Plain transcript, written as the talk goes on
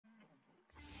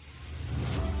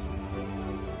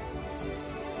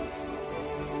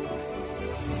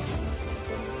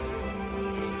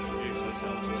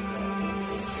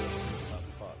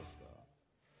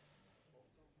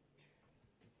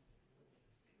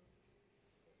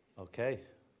Okay.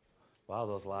 Wow,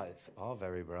 those lights are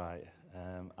very bright.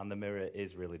 And the mirror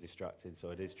is really distracting,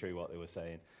 so it is true what they were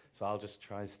saying. So I'll just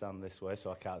try and stand this way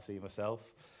so I can't see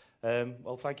myself.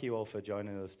 Well, thank you all for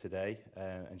joining us today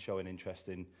and showing interest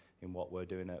in what we're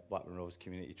doing at Blackburn Rovers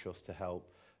Community Trust to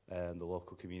help the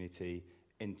local community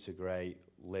integrate,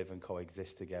 live and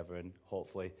coexist together and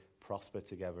hopefully prosper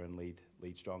together and lead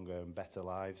stronger and better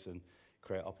lives and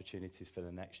create opportunities for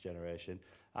the next generation.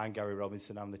 I'm Gary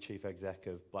Robinson, I'm the Chief Exec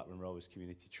of Blackburn Rovers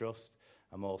Community Trust.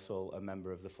 I'm also a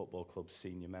member of the football club's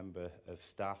senior member of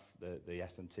staff, the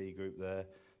SMT group there.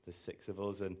 There's 6 of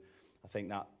us, and I think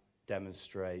that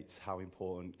demonstrates how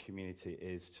important community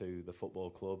is to the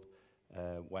football club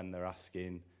when they're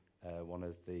asking one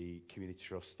of the community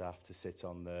trust staff to sit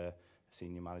on the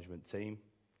senior management team.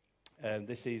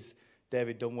 This is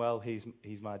David Dunwell.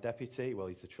 He's my deputy. Well,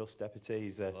 he's the trust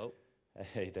deputy. Hello.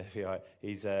 Hey, David. Right.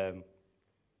 He's a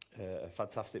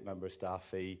fantastic member of staff.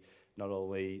 He not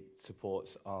only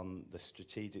supports on the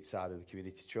strategic side of the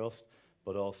community trust,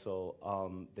 but also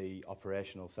on the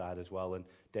operational side as well. And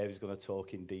David's going to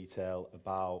talk in detail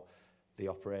about the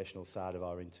operational side of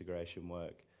our integration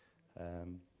work.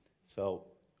 So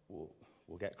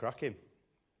we'll get cracking.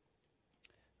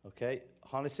 Okay,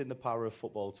 harnessing the power of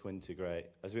football to integrate.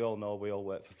 As we all know, we all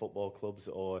work for football clubs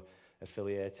or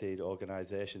affiliated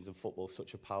organisations, and football is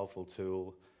such a powerful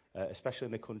tool, especially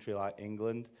in a country like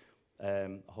England.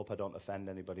 I hope I don't offend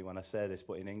anybody when I say this,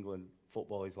 but in England,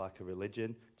 football is like a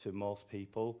religion to most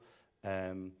people.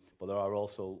 But there are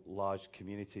also large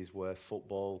communities where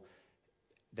football,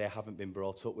 they haven't been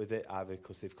brought up with it, either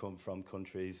because they've come from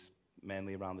countries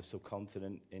mainly around the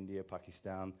subcontinent, India,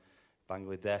 Pakistan,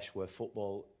 Bangladesh, where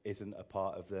football isn't a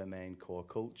part of their main core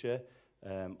culture,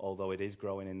 although it is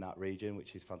growing in that region,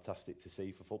 which is fantastic to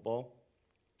see for football.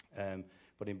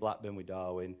 But in Blackburn with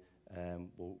Darwen,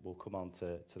 we'll come on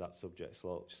to that subject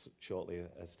shortly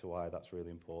as to why that's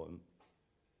really important.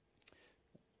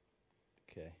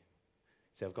 Okay.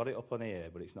 So I've got it up on here,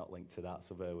 but it's not linked to that,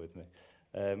 so bear with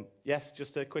me. Yes,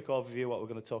 just a quick overview of what we're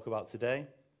going to talk about today.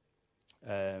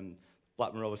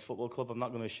 Blackburn Rovers Football Club. I'm not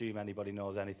going to assume anybody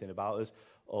knows anything about us,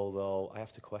 although I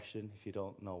have to question if you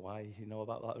don't know why you know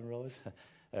about Blackburn Rovers.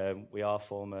 We are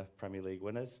former Premier League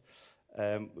winners.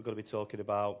 We're going to be talking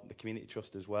about the Community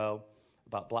Trust as well,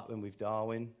 about Blackburn with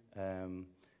Darwen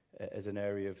as an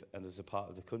area and as a part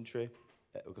of the country.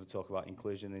 We're going to talk about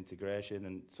inclusion and integration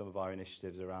and some of our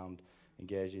initiatives around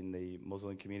engaging the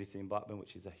Muslim community in Blackburn,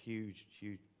 which is a huge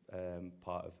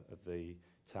part of the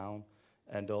town.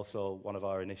 And also one of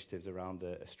our initiatives around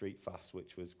a street fast,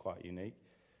 which was quite unique.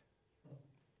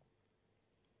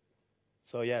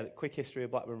 So yeah, quick history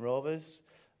of Blackburn Rovers,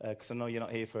 because I know you're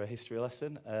not here for a history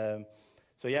lesson.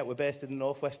 So yeah, we're based in the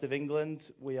northwest of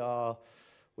England. We are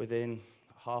within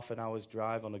half an hour's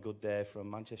drive on a good day from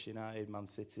Manchester United, Man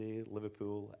City,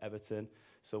 Liverpool, Everton.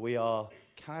 So we are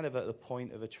kind of at the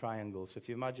point of a triangle. So if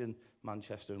you imagine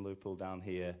Manchester and Liverpool down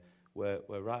here, we're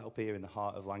right up here in the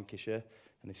heart of Lancashire,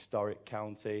 an historic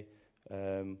county,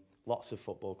 lots of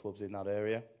football clubs in that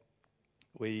area.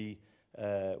 We're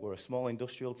a small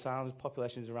industrial town,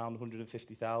 population is around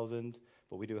 150,000,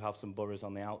 but we do have some boroughs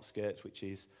on the outskirts, which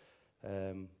is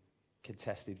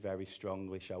contested very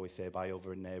strongly, shall we say, by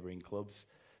other neighbouring clubs.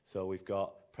 So we've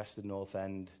got Preston North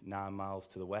End, 9 miles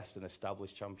to the west, an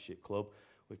established championship club.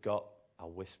 We've got, I'll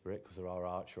whisper it because they're our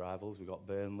arch rivals, we've got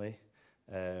Burnley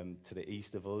to the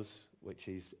east of us, which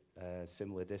is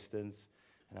similar distance.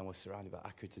 And then we're surrounded by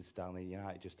Accrington Stanley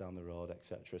United just down the road,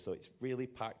 etc. So it's really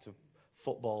packed a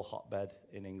football hotbed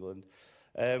in England.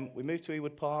 We moved to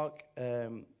Ewood Park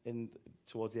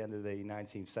towards the end of the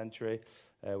 19th century.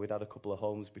 We'd had a couple of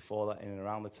homes before that in and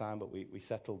around the time, but we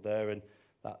settled there, and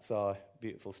that's our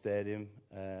beautiful stadium.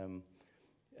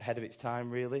 Ahead of its time,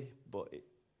 really, but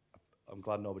I'm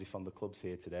glad nobody from the club's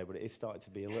here today, but it is starting to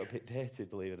be a little bit dated,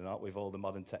 believe it or not, with all the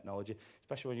modern technology,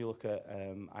 especially when you look at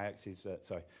Ajax's,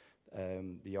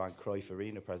 the Johan Cruyff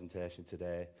Arena presentation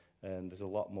today, and there's a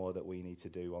lot more that we need to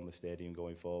do on the stadium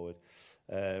going forward.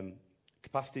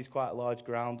 Capacity is quite a large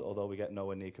ground, although we get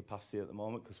nowhere near capacity at the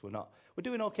moment because we're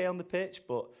doing okay on the pitch,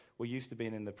 but we're used to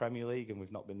being in the Premier League and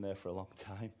we've not been there for a long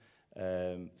time.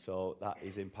 So that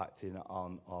is impacting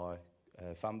on our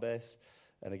fan base.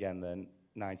 And again, then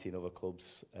 19 other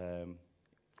clubs,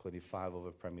 including 5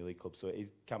 other Premier League clubs. So it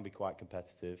can be quite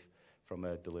competitive from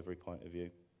a delivery point of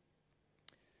view.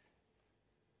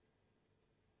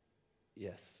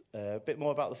 Yes, a bit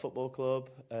more about the football club.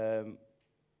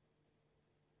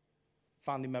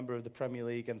 Founding member of the Premier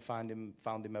League and founding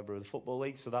member of the Football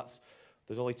League. So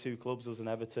there's only 2 clubs, us and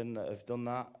Everton, that have done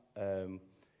that.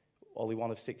 Only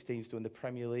one of 6 teams doing the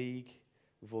Premier League.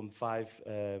 We've won 5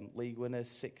 league winners,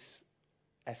 6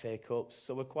 FA Cups.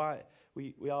 So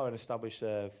we are an established,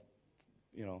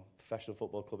 professional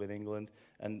football club in England.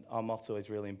 And our motto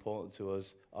is really important to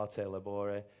us, Arte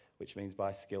Labore, which means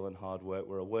by skill and hard work.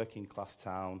 We're a working class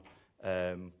town.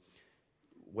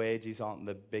 Wages aren't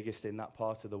the biggest in that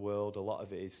part of the world. A lot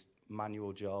of it is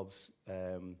manual jobs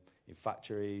in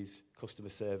factories, customer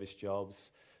service jobs.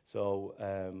 So,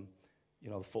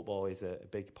 the football is a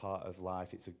big part of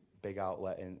life. It's a big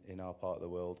outlet in our part of the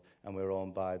world. And we're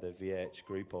owned by the VH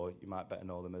Group, or you might better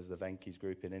know them as the Venky's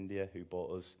Group in India, who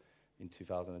bought us in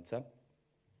 2010.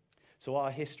 So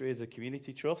our history as a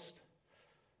community trust,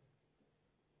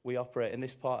 we operate in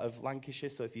this part of Lancashire.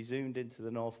 So if you zoomed into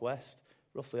the northwest,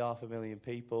 roughly 500,000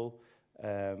 people.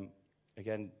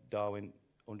 Again, Darwen,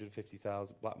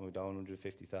 150,000, Blackburn, Darwen,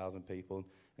 150,000 people.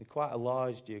 And quite a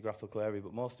large geographical area,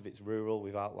 but most of it's rural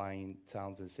with outlying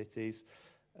towns and cities.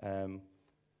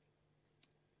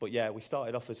 But yeah, we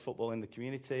started off as football in the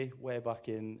community way back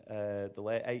in the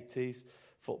late 80s.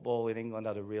 Football in England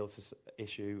had a real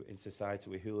issue in society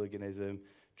with hooliganism,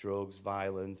 drugs,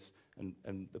 violence,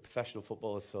 and the Professional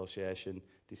Football Association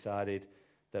decided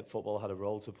that football had a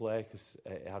role to play because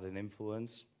it had an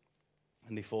influence.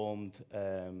 And they formed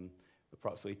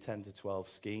approximately 10 to 12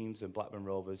 schemes, and Blackburn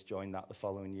Rovers joined that the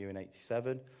following year in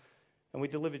 87. And we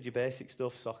delivered your basic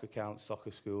stuff, soccer camps,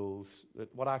 soccer schools,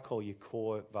 what I call your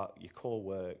core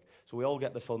work. So we all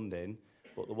get the funding,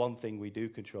 but the one thing we do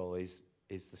control is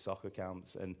the soccer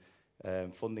camps. And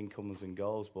funding comes and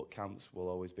goes, but camps will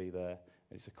always be there.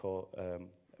 It's a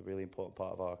really important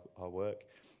part of our work.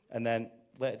 And then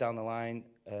later down the line,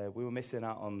 we were missing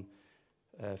out on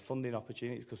funding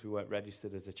opportunities because we weren't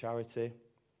registered as a charity.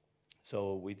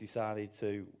 So we decided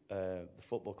the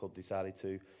football club decided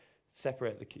to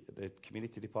separate the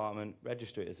community department,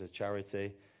 register it as a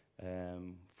charity,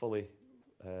 fully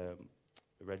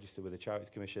registered with the Charities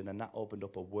Commission, and that opened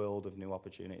up a world of new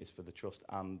opportunities for the Trust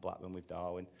and Blackburn with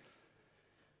Darwen.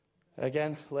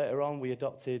 Again, later on, we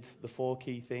adopted the 4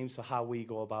 key themes for how we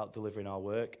go about delivering our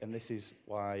work, and this is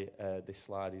why this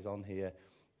slide is on here,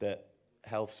 that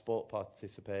health, sport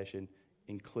participation,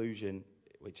 inclusion,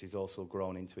 which is also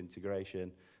grown into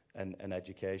integration, and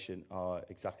education are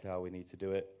exactly how we need to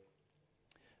do it.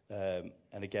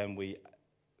 And again, we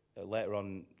later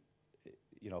on,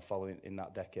 following in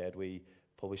that decade, we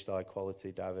published our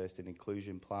Equality, Diversity and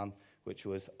Inclusion Plan, which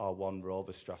was our One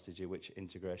Rover strategy, which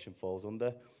integration falls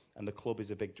under. And the club is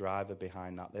a big driver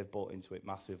behind that. They've bought into it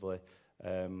massively.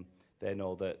 They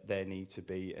know that they need to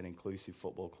be an inclusive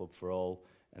football club for all,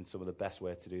 and some of the best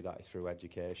way to do that is through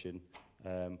education.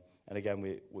 And again,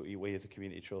 we as a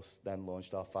community trust then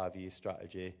launched our 5-year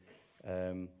strategy,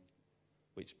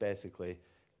 which basically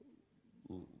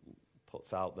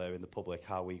puts out there in the public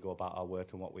how we go about our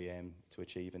work and what we aim to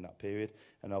achieve in that period.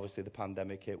 And obviously the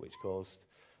pandemic hit, which caused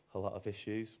a lot of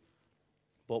issues.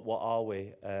 But what are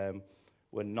we?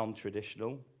 We're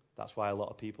non-traditional. That's why a lot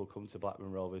of people come to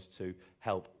Blackburn Rovers to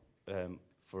help,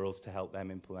 for us to help them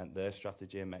implement their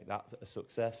strategy and make that a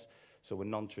success. So we're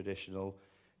non-traditional.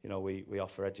 We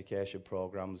offer education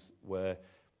programs where,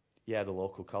 the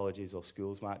local colleges or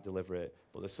schools might deliver it,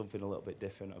 but there's something a little bit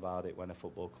different about it when a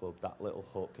football club, that little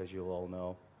hook, as you'll all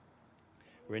know.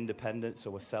 We're independent,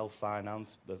 so we're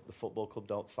self-financed. The football club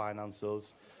don't finance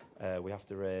us. We have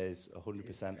to raise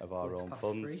 100% of our own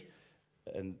funds,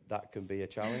 and that can be a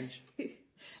challenge.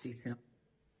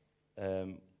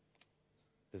 There's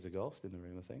a ghost in the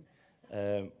room, I think.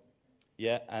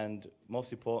 And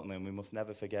most importantly, and we must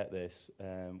never forget this,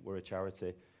 we're a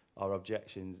charity. Our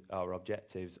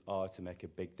objectives are to make a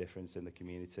big difference in the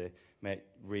community, make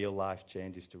real life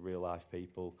changes to real life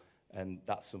people, and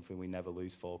that's something we never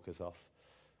lose focus of.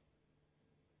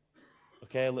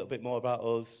 Okay, a little bit more about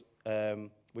us.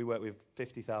 We work with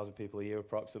 50,000 people a year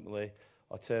approximately.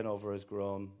 Our turnover has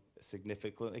grown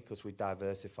significantly because we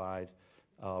diversified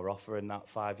our offer, and that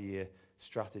 5-year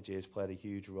strategy has played a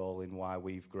huge role in why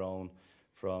we've grown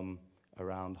from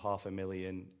around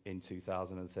 500,000 in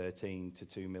 2013 to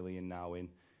 2 million now in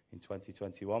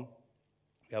 2021.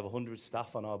 We have 100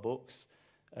 staff on our books,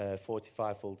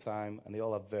 45 full-time, and they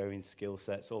all have varying skill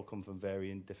sets, all come from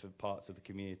varying different parts of the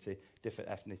community, different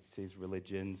ethnicities,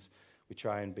 religions. We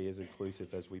try and be as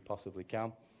inclusive as we possibly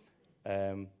can.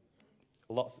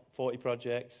 40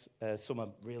 projects, some are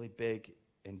really big,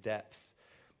 in depth.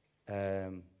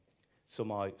 Some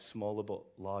are smaller but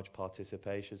large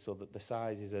participation, so that the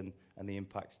sizes and the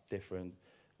impact's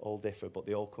all different, but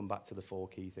they all come back to the 4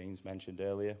 key themes mentioned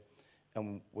earlier.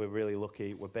 And we're really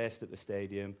lucky. We're based at the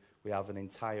stadium. We have an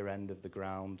entire end of the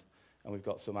ground, and we've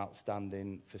got some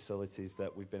outstanding facilities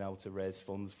that we've been able to raise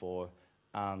funds for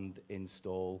and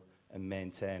install and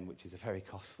maintain, which is a very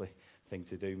costly thing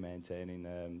to do, maintaining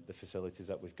the facilities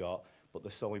that we've got. But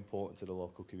they're so important to the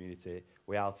local community.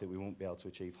 Without it, we won't be able to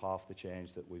achieve half the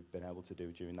change that we've been able to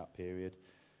do during that period.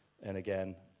 And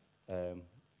again,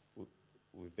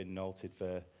 we've been noted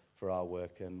for our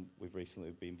work, and we've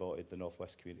recently been voted the North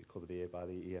West Community Club of the Year by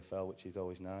the EFL, which is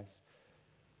always nice.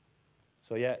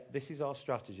 So yeah, this is our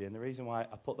strategy, and the reason why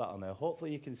I put that on there,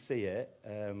 hopefully you can see it.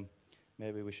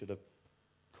 Maybe we should have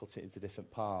cut it into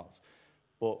different parts.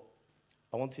 But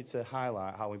I wanted to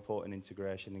highlight how important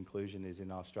integration and inclusion is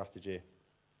in our strategy.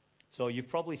 So you've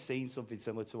probably seen something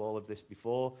similar to all of this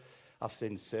before. I've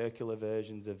seen circular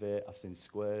versions of it, I've seen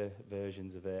square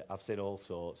versions of it, I've seen all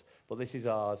sorts. But this is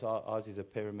ours. Ours is a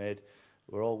pyramid.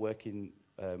 We're all working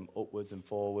upwards and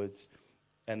forwards.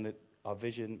 And our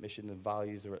vision, mission and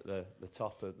values are at the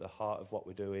top, at the heart of what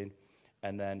we're doing.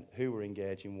 And then who we're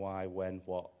engaging, why, when,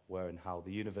 what, where and how.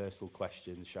 The universal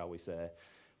questions, shall we say.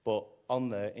 But on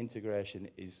there, integration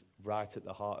is right at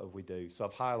the heart of what we do. So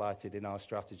I've highlighted in our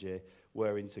strategy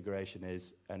where integration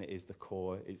is, and it is the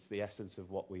core. It's the essence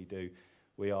of what we do.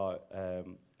 We are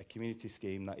a community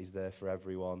scheme that is there for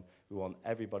everyone. We want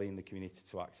everybody in the community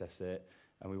to access it,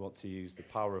 and we want to use the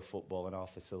power of football and our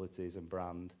facilities and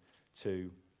brand to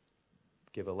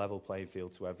give a level playing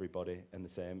field to everybody and the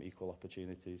same equal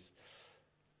opportunities.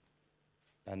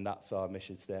 And that's our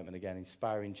mission statement, again,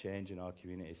 inspiring change in our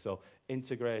community. So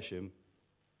integration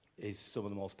is some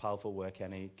of the most powerful work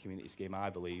any community scheme,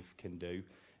 I believe, can do.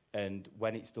 And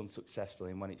when it's done successfully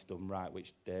and when it's done right,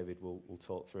 which David will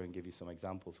talk through and give you some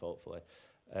examples, hopefully,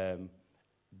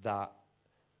 that,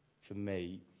 for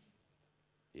me,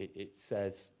 it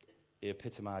says, it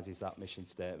epitomises that mission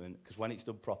statement, because when it's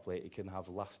done properly, it can have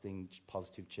lasting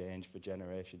positive change for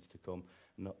generations to come.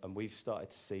 And we've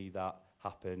started to see that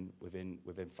happen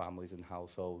within families and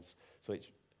households. So it's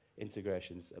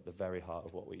integration's at the very heart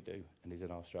of what we do and is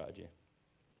in our strategy.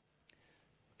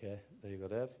 Okay, there you go,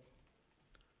 Dave.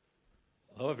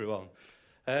 Hello, everyone.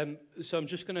 So I'm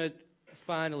just going to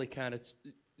finally kind of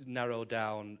narrow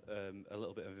down a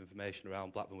little bit of information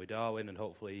around Blackburn with Darwen, and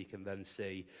hopefully you can then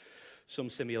see some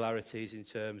similarities in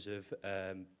terms of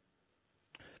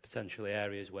potentially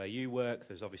areas where you work.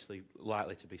 There's obviously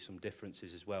likely to be some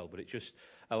differences as well, but it just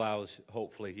allows,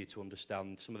 hopefully, you to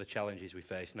understand some of the challenges we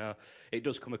face. Now, it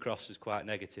does come across as quite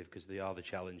negative because they are the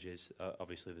challenges.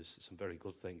 Obviously, there's some very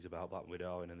good things about Blackburn with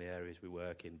Darwen and the areas we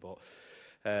work in, but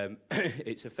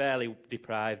it's a fairly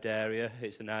deprived area.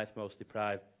 It's the 9th most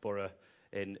deprived borough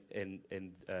in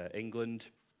England,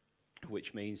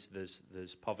 which means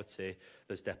there's poverty,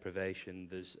 there's deprivation,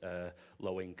 there's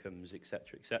low incomes,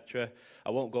 etc., etc.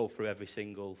 I won't go through every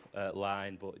single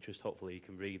line, but just hopefully you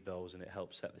can read those and it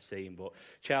helps set the scene. But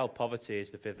child poverty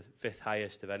is the fifth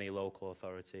highest of any local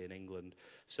authority in England,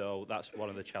 so that's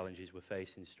one of the challenges we're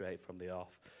facing straight from the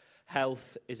off.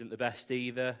 Health isn't the best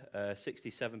either.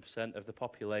 67% of the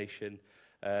population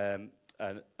and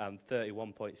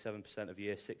 31.7% of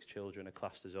Year 6 children are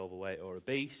classed as overweight or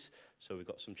obese. So we've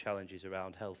got some challenges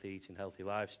around healthy eating, healthy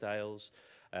lifestyles,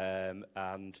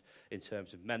 and in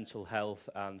terms of mental health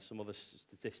and some other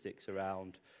statistics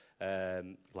around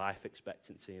life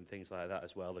expectancy and things like that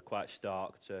as well. They're quite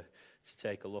stark to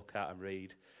take a look at and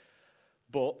read.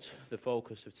 But the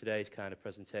focus of today's kind of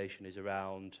presentation is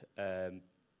around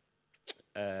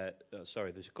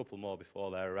sorry, there's a couple more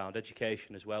before there around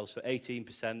education as well. So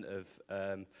 18%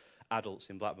 of adults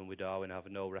in Blackburn with Darwen have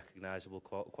no recognisable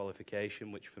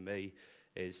qualification, which for me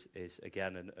is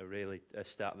again a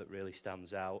stat that really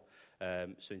stands out.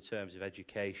 So in terms of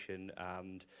education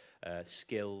and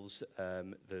skills,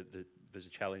 there's a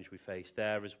challenge we face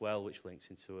there as well, which links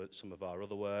into some of our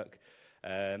other work.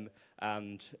 And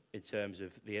in terms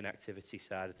of the inactivity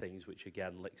side of things, which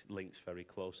again links very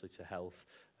closely to health,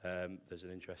 there's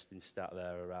an interesting stat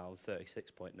there around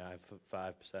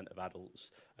 36.95% of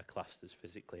adults are classed as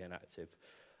physically inactive.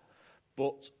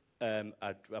 But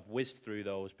I've whizzed through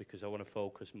those because I want to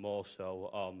focus more so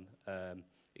on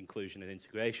inclusion and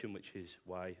integration, which is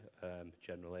why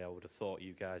generally I would have thought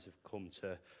you guys have come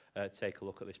to take a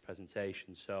look at this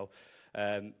presentation. So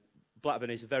Blackburn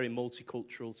is a very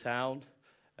multicultural town,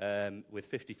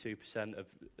 with 52%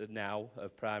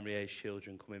 of primary age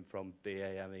children coming from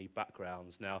BAME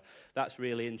backgrounds. Now, that's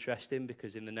really interesting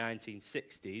because in the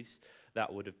 1960s,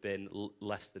 that would have been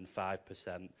less than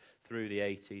 5%. Through the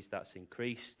 80s, that's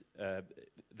increased. There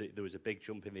was a big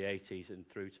jump in the 80s and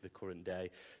through to the current day.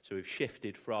 So we've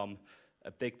shifted from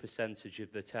a big percentage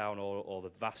of the town, or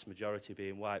the vast majority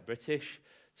being white British,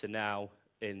 to now,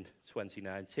 in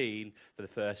 2019, for the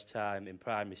first time in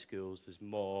primary schools, there's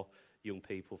more young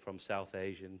people from South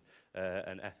Asian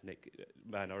and ethnic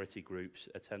minority groups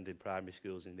attending primary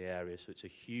schools in the area. So it's a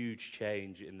huge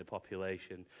change in the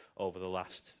population over the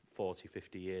last 40,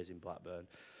 50 years in Blackburn.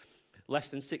 Less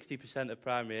than 60% of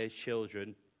primary age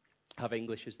children have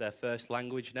English as their first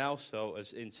language now, so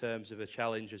as in terms of a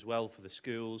challenge as well for the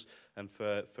schools and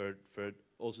for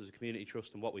us as a community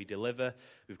trust and what we deliver.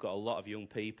 We've got a lot of young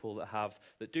people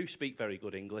that do speak very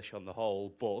good English on the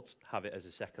whole, but have it as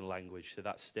a second language, so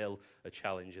that's still a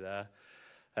challenge there.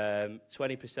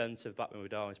 20% of Blackburn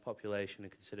Darwen's population are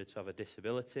considered to have a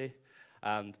disability,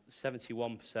 and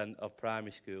 71% of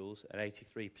primary schools and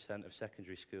 83% of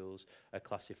secondary schools are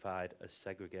classified as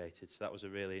segregated. So that was a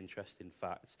really interesting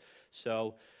fact.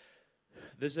 So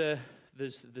there's a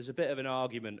bit of an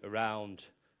argument around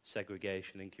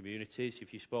segregation in communities.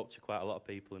 If you spoke to quite a lot of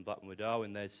people in Blackburn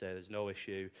Darwen, they'd say there's no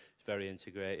issue, it's very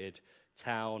integrated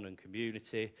town and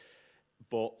community,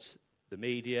 but the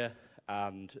media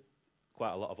and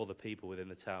quite a lot of other people within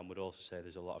the town would also say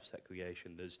there's a lot of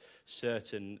segregation. There's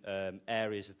certain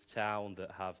areas of the town that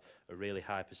have a really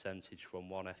high percentage from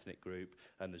one ethnic group,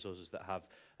 and there's others that have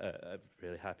a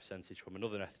really high percentage from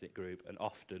another ethnic group, and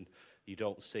often you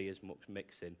don't see as much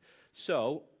mixing.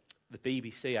 So the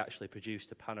BBC actually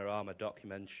produced a panorama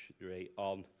documentary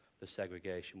on the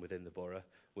segregation within the borough,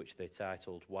 which they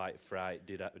titled White Fright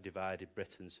Divided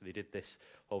Britain. So they did this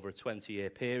over a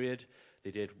 20-year period.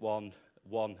 They did one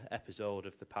episode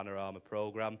of the Panorama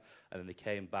programme, and then they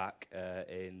came back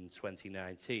in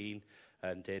 2019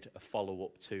 and did a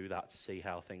follow-up to that to see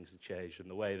how things had changed. And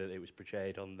the way that it was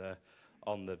portrayed on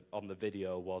the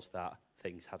video was that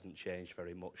things hadn't changed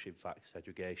very much. In fact,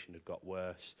 segregation had got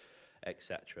worse,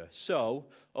 etc. So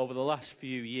over the last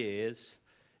few years,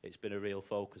 it's been a real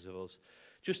focus of us.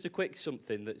 Just a quick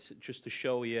something that's just to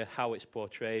show you how it's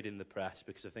portrayed in the press,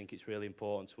 because I think it's really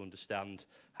important to understand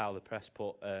how the press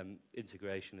put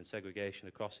integration and segregation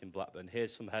across in Blackburn.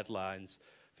 Here's some headlines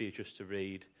for you just to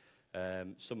read.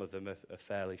 Some of them are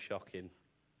fairly shocking.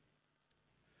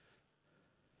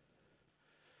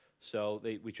 So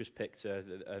we just picked,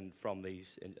 and from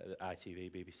these,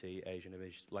 ITV, BBC, Asian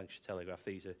Image, Lancashire Telegraph,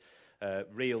 these are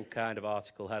real kind of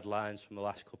article headlines from the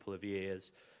last couple of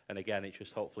years. And again, it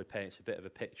just hopefully paints a bit of a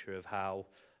picture of how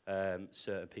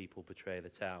certain people portray the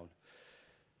town.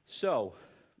 So,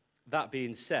 that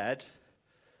being said,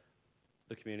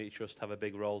 the Community Trust have a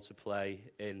big role to play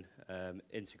in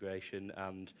integration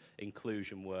and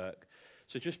inclusion work.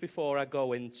 So just before I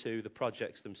go into the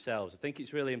projects themselves, I think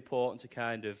it's really important to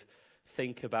kind of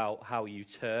think about how you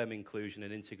term inclusion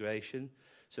and integration.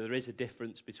 So there is a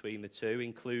difference between the two.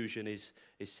 Inclusion is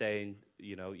saying,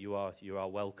 you know, you are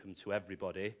welcome to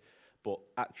everybody, but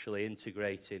actually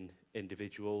integrating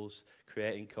individuals,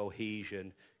 creating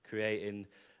cohesion,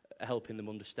 helping them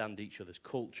understand each other's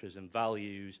cultures and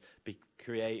values,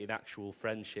 creating actual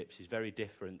friendships is very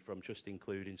different from just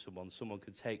including someone. Someone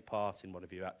can take part in one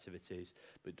of your activities,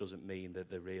 but it doesn't mean that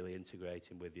they're really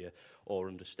integrating with you or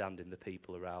understanding the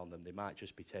people around them. They might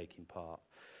just be taking part.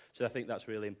 So I think that's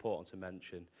really important to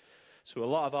mention. So a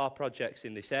lot of our projects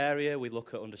in this area, we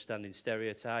look at understanding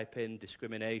stereotyping,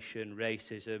 discrimination,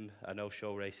 racism. I know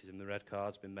show racism, the red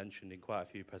card's been mentioned in quite a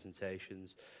few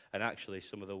presentations. And actually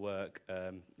some of the work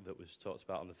that was talked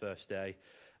about on the first day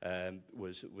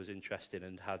was interesting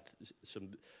and had some,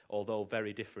 although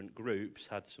very different groups,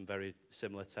 had some very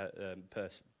similar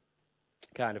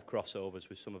kind of crossovers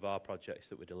with some of our projects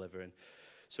that we're delivering.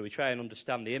 So we try and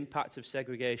understand the impact of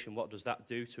segregation. What does that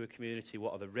do to a community?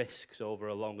 What are the risks over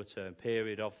a longer term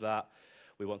period of that?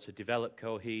 We want to develop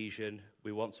cohesion.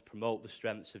 We want to promote the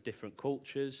strengths of different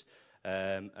cultures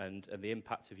and the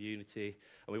impact of unity.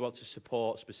 And we want to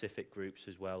support specific groups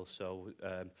as well. So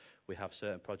we have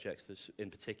certain projects that in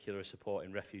particular are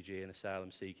supporting refugee and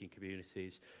asylum seeking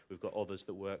communities. We've got others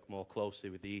that work more closely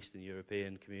with the Eastern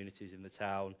European communities in the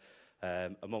town,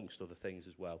 amongst other things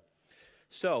as well.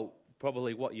 So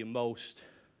probably what you're most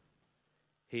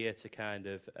here to kind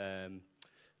of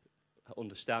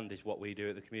understand is what we do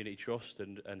at the Community Trust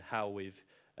and how we've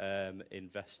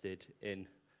invested in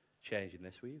changing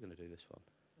this. Were you going to do this one?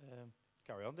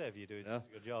 Carry on, Dave. You're doing such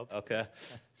a good job. Okay.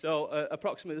 So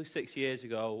approximately 6 years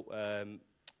ago,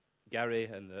 Gary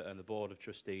and the Board of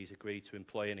Trustees agreed to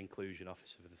employ an inclusion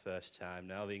officer for the first time.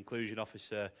 Now, the inclusion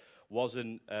officer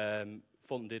wasn't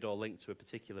funded or linked to a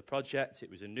particular project. It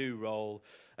was a new role,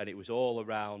 and it was all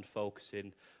around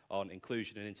focusing on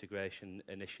inclusion and integration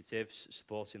initiatives,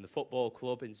 supporting the football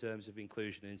club in terms of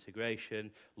inclusion and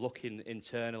integration, looking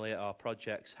internally at our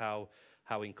projects, how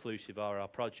inclusive are our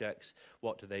projects,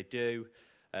 what do they do,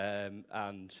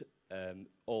 and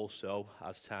also,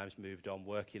 as time's moved on,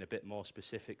 working a bit more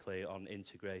specifically on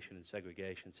integration and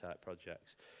segregation type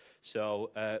projects.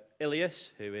 So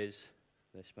Ilias, who is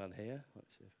this man here,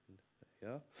 let's see if we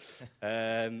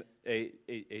can, there you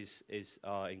go, is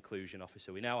our inclusion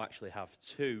officer. We now actually have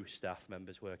 2 staff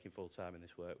members working full-time in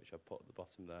this work, which I've put at the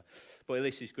bottom there. But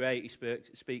Ilias is great. He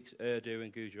speaks Urdu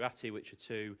and Gujarati, which are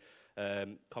 2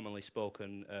 commonly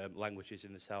spoken languages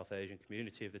in the South Asian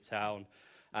community of the town.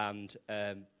 And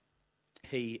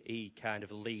he kind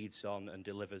of leads on and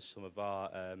delivers some of our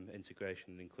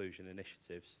integration and inclusion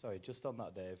initiatives. Sorry, just on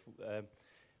that, Dave.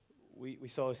 We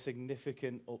saw a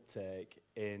significant uptake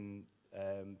in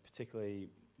particularly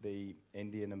the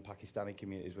Indian and Pakistani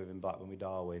communities within Blackburn with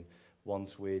Darwen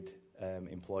once we'd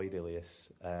employed Ilias.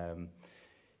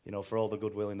 You know, for all the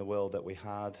goodwill in the world that we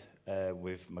had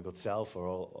with my good self or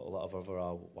a lot of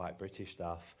our white British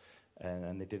staff,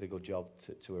 and they did a good job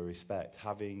to a respect.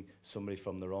 Having somebody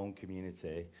from their own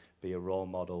community be a role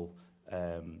model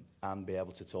and be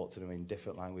able to talk to them in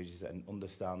different languages and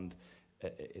understand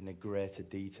in a greater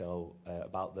detail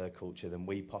about their culture than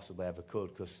we possibly ever could,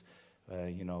 because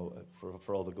you know,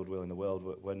 for all the goodwill in the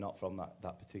world, we're not from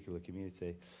that particular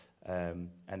community. And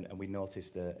we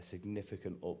noticed a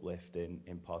significant uplift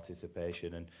in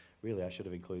participation, and really I should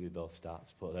have included those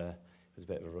stats, but it was a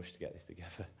bit of a rush to get this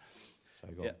together.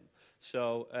 Sorry, go on.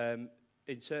 So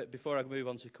before I move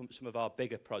on to some of our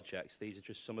bigger projects, these are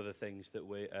just some of the things that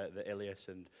that Ilias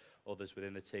and others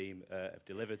within the team have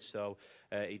delivered. So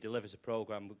he delivers a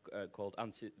programme called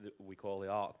we call the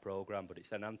ARC programme, but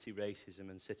it's an anti-racism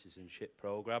and citizenship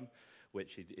programme,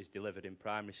 which is delivered in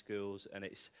primary schools, and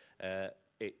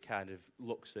it kind of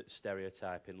looks at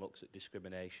stereotyping, looks at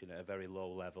discrimination at a very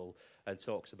low level, and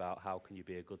talks about how can you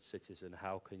be a good citizen,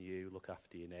 how can you look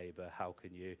after your neighbour, how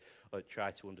can you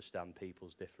try to understand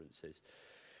people's differences.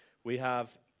 We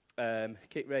have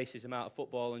kick racism out of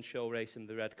football and show racism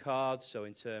the red cards. So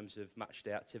in terms of match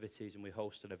day activities, and we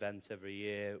host an event every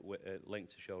year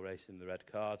linked to show racism the red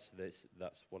cards. So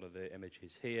that's one of the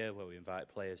images here, where we invite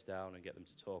players down and get them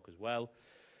to talk as well.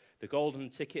 The Golden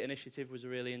Ticket Initiative was a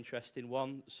really interesting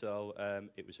one. So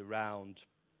it was around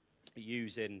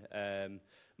using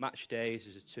match days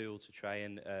as a tool to try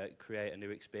and create a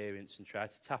new experience and try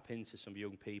to tap into some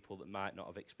young people that might not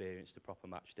have experienced a proper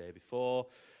match day before.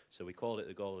 So we called it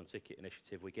the Golden Ticket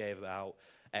Initiative. We gave out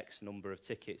X number of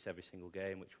tickets every single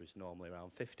game, which was normally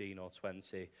around 15 or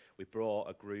 20. We brought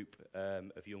a group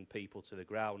of young people to the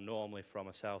ground, normally from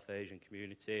a South Asian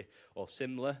community or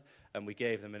similar, and we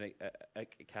gave them a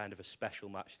kind of a special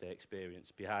match day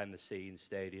experience, behind the scenes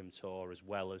stadium tour, as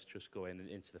well as just going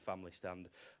into the family stand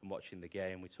and watching the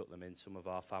game. We took them in some of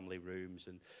our family rooms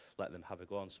and let them have a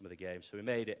go on some of the games. So we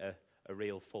made it a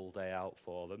real full day out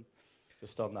for them.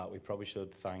 Just on that, we probably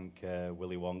should thank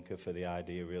Willy Wonka for the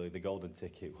idea, really. The Golden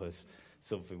Ticket was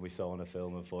something we saw in a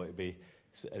film and thought it'd be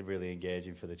really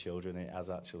engaging for the children. It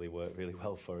has actually worked really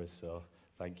well for us, so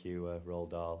thank you, Roald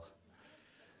Dahl.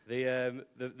 The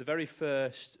very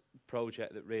first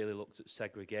project that really looked at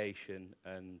segregation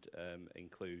and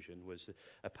inclusion was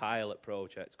a pilot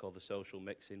project called the Social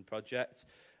Mixing Project.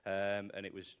 And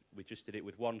we just did it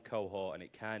with one cohort, and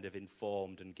it kind of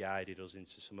informed and guided us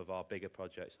into some of our bigger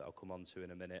projects that I'll come on to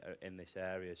in a minute in this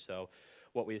area. So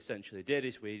what we essentially did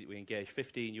is we engaged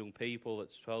 15 young people,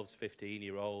 that's 12 to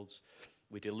 15-year-olds.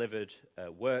 We delivered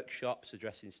workshops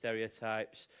addressing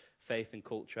stereotypes, faith and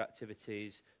culture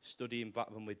activities, studying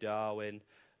Blackburn with Darwen,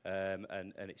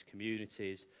 and its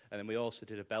communities. And then we also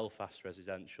did a Belfast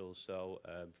residential. So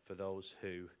for those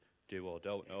who do or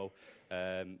don't know,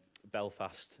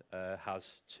 Belfast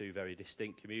has 2 very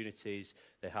distinct communities.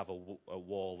 They have a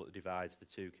wall that divides the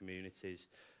 2 communities,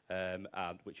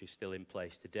 and which is still in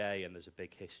place today, and there's a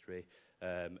big history.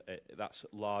 That's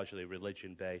largely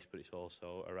religion-based, but it's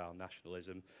also around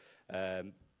nationalism.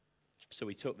 So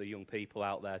we took the young people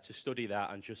out there to study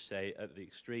that and just say, at the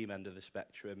extreme end of the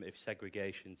spectrum, if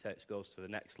segregation goes to the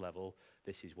next level,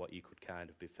 this is what you could kind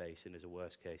of be facing as a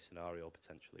worst-case scenario,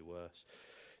 potentially worse.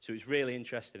 So it was really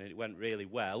interesting, and it went really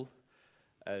well,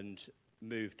 and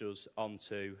moved us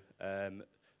onto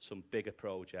some bigger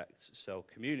projects. So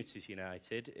Communities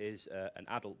United is an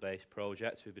adult-based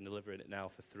project. We've been delivering it now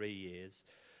for 3 years.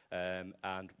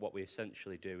 And what we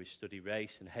essentially do is study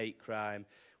race and hate crime.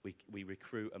 We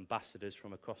recruit ambassadors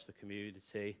from across the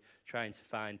community, trying to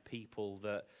find people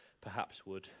that perhaps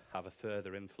would have a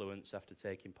further influence after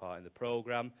taking part in the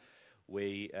programme.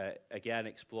 We, again,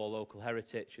 explore local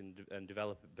heritage and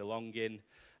develop belonging.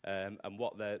 And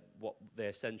what they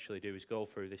essentially do is go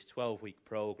through this 12-week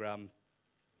programme.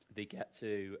 They get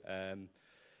to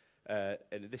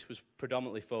And this was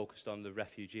predominantly focused on the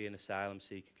refugee and asylum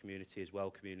seeker community as well,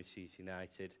 Communities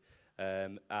United.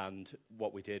 And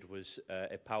what we did was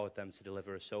empowered them to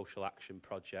deliver a social action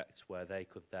project where they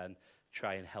could then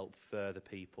try and help further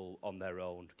people on their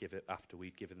own, after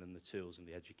we'd given them the tools and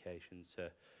the education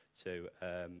to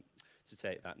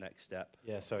take that next step.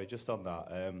 Yeah, sorry, just on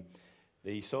that.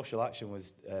 The social action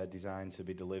was designed to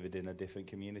be delivered in a different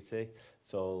community.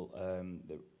 So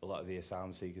a lot of the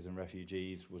asylum seekers and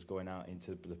refugees was going out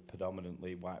into the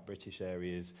predominantly white British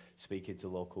areas, speaking to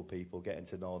local people, getting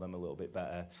to know them a little bit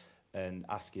better, and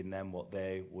asking them what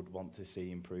they would want to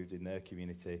see improved in their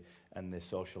community. And the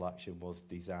social action was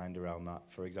designed around that.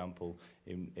 For example,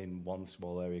 in one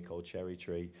small area called Cherry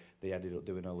Tree, they ended up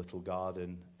doing a little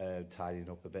garden, tidying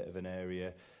up a bit of an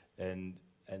area, and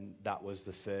that was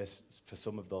the first for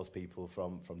some of those people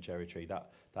from Cherry Tree.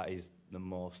 That is the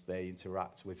most they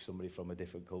interact with somebody from a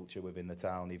different culture within the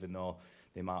town, even though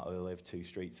they might only live 2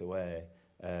 streets away.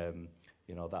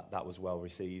 You know, that was well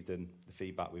received, and the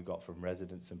feedback we've got from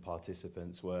residents and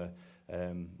participants were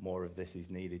more of this is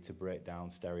needed to break down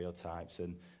stereotypes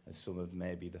and some of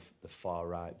maybe the far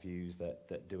right views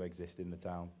that do exist in the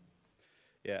town.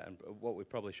 Yeah, and what we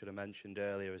probably should have mentioned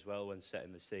earlier as well when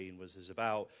setting the scene was there's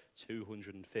about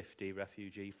 250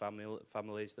 refugee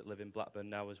families that live in Blackburn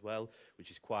now as well, which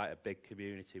is quite a big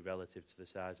community relative to the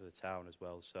size of the town as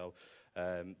well. So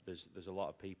there's a lot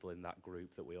of people in that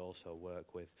group that we also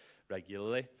work with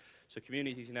regularly. So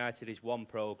Communities United is one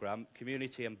programme.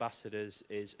 Community Ambassadors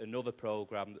is another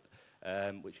programme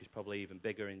which is probably even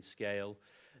bigger in scale.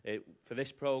 For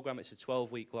this programme, it's a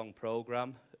 12-week-long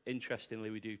programme.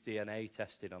 Interestingly, we do DNA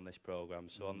testing on this programme.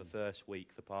 So on the first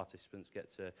week, the participants get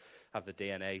to have the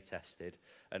DNA tested.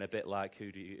 And a bit like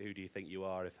who do you think you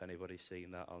are, if anybody's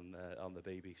seen that on the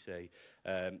BBC,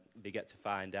 they get to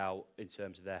find out in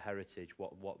terms of their heritage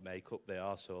what makeup they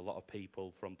are. So a lot of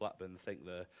people from Blackburn think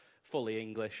they're fully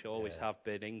English, always have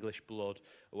been English blood,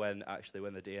 when actually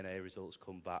when the DNA results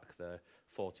come back, they're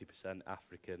 40%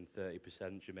 African,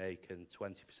 30% Jamaican,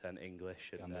 20%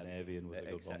 English, and Scandinavian was a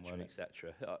good one, wasn't it?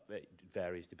 etc. It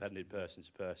varies depending person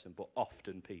to person, but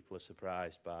often people are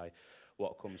surprised by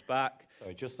what comes back.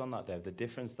 Sorry, just on that, Dave, the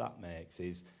difference that makes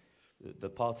is the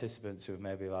participants who have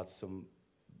maybe had some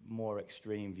more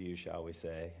extreme views, shall we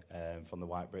say, from the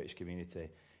white British community,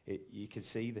 you can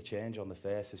see the change on the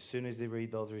face as soon as they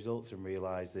read those results and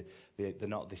realise that they're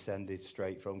not descended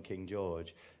straight from King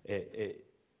George.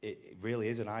 It really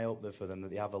is an eye-opener for them that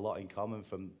they have a lot in common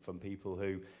from people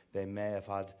who they may have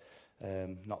had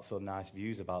not so nice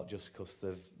views about just because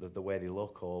of the way they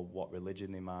look or what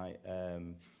religion they might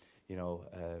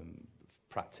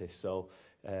practice. So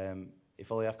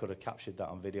if only I could have captured that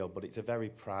on video, but it's a very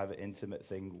private, intimate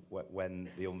thing when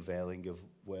the unveiling of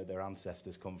where their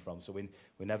ancestors come from. So we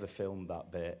never filmed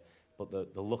that bit, but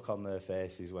the look on their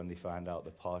faces when they find out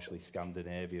they're partially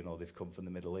Scandinavian or they've come from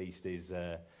the Middle East is,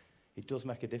 it does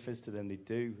make a difference to them. They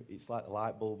do. It's like a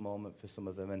light bulb moment for some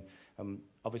of them. And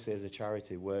obviously as a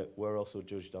charity, we're also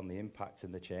judged on the impact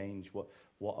and the change.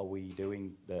 What are we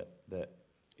doing that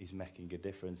is making a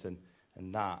difference? And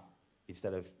that,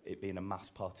 instead of it being a mass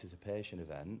participation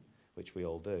event, which we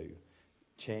all do,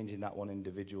 changing that one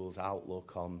individual's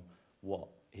outlook on what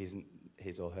his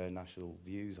or her national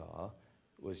views are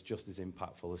was just as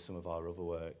impactful as some of our other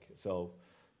work. So,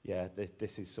 yeah,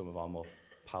 this is some of our more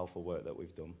powerful work that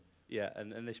we've done. Yeah,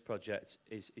 and this project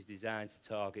is designed to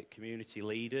target community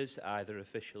leaders, either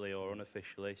officially or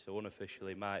unofficially. So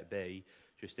unofficially might be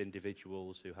just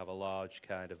individuals who have a large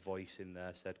kind of voice in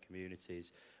their said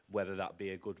communities, whether that be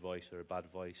a good voice or a bad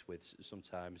voice, with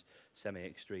sometimes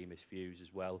semi-extremist views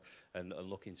as well, and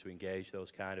looking to engage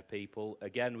those kind of people.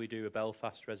 Again, we do a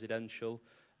Belfast residential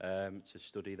to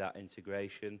study that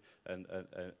integration,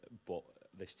 but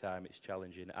this time it's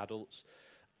challenging adults.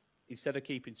 Instead of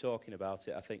keeping talking about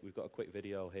it, I think we've got a quick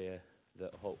video here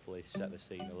that hopefully set the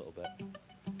scene a little bit.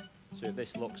 So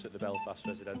this looks at the Belfast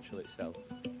residential itself.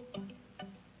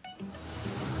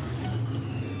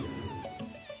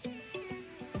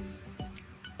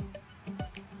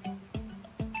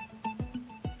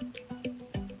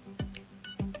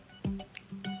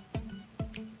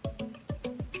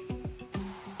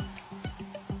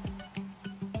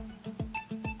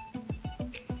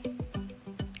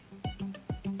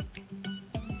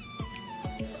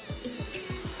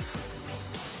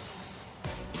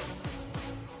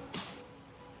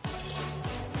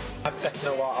 I've taken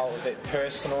a lot out of it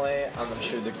personally, and I'm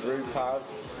sure the group have.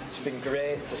 It's been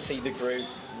great to see the group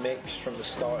mix from the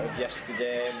start of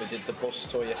yesterday, and we did the bus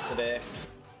tour yesterday.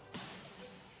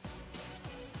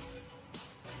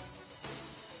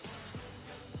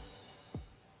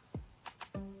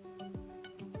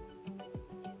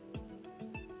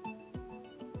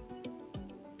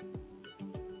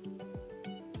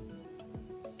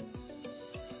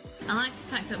 I like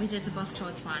the fact that we did the bus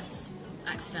tour twice,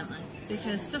 accidentally,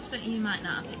 because stuff that you might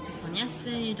not have picked up on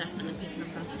yesterday, you're definitely picking up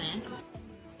on today.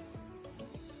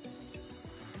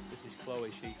 This is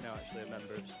Chloe, she's now actually a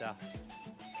member of staff.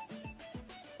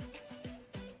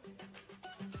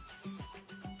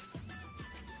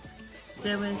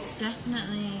 There was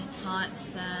definitely parts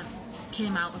that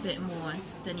came out a bit more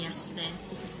than yesterday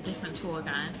because of the different tour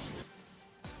guides.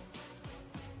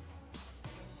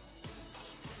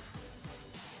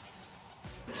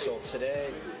 So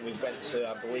today we went to,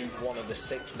 I believe, one of the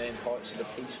 6 main parts of the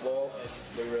Peace Wall.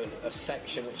 There were a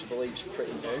section which I believe is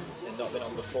pretty new and not been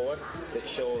on before, that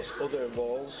shows other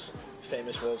walls,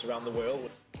 famous walls around the world.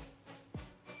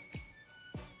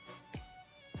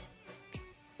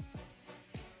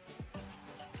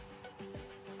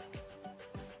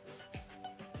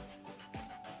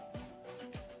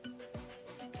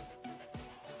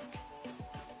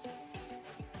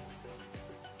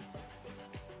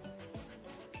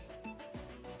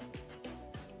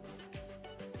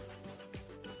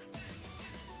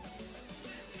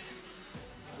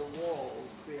 The wall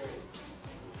creates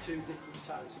 2 different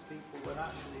types of people, when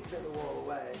actually take the wall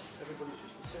away, everybody's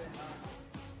just the same, aren't they?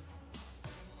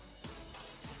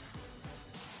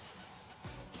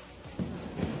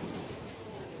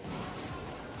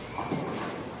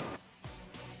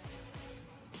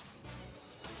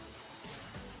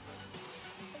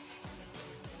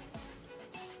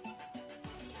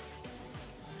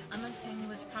 Another thing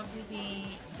would probably be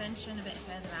venturing a bit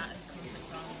further out of the comfort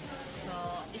zone. So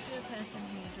if you're a person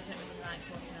who doesn't really like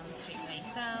walking on the street by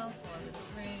yourself or with a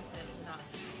group that you're not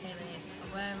really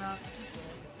aware of, just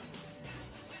walk.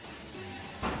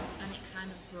 And it kind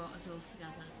of brought us all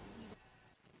together.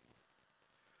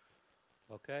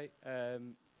 Okay,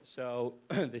 so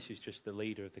this is just the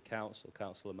leader of the council,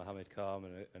 Councillor Mohammed Khan,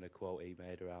 and a quote he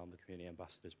made around the Community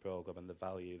Ambassadors Programme and the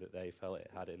value that they felt it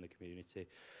had in the community.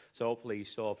 So hopefully you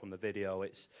saw from the video,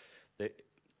 it's the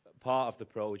part of the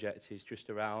project is just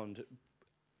around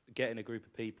getting a group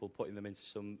of people, putting them into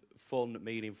some fun,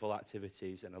 meaningful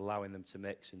activities and allowing them to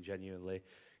mix and genuinely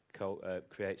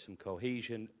create some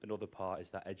cohesion. Another part is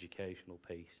that educational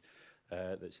piece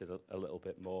that's a little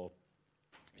bit more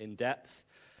in depth.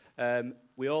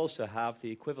 We also have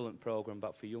the equivalent programme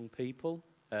but for young people.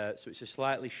 So it's a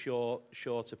slightly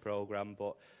shorter programme,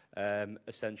 but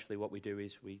essentially what we do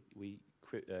is we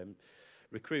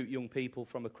recruit young people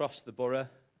from across the borough,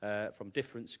 from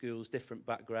different schools, different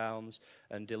backgrounds,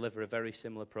 and deliver a very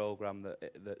similar programme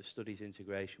that studies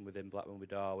integration within Blackburn with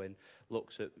Darwen,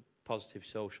 looks at positive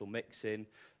social mixing,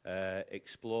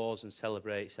 explores and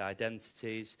celebrates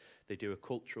identities. They do a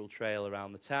cultural trail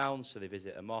around the town, so they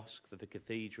visit a mosque, the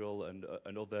cathedral,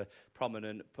 and other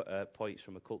prominent points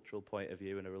from a cultural point of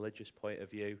view and a religious point of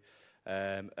view.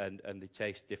 And they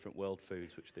taste different world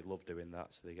foods, which they love doing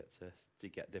that, so they get to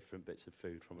get different bits of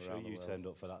food from around the world. You turned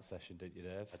up for that session, didn't you,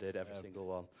 Dave? I did, every single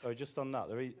one. Oh, just on that,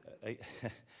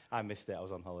 I missed it, I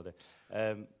was on holiday.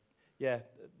 Yeah,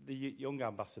 the young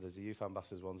ambassadors, the youth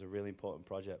ambassadors one's a really important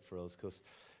project for us because,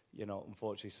 you know,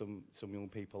 unfortunately some young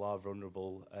people are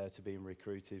vulnerable to being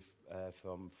recruited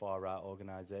from far-right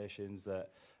organisations that,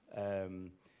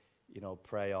 you know,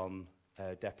 prey on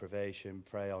deprivation,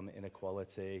 prey on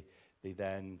inequality. They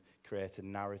then create a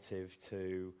narrative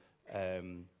to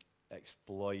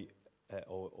exploit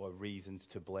or reasons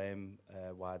to blame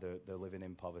why they're living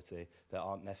in poverty that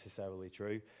aren't necessarily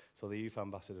true. So the Youth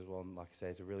Ambassadors one, like I say,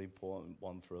 is a really important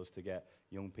one for us to get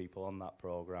young people on that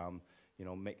programme, you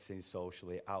know, mixing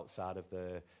socially outside of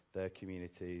their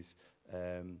communities,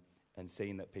 and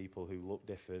seeing that people who look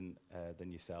different than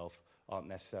yourself aren't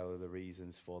necessarily the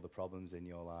reasons for the problems in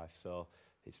your life. So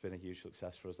it's been a huge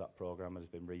success for us, that programme, and has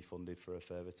been refunded for a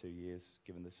further 2 years,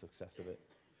 given the success of it.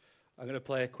 I'm going to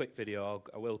play a quick video.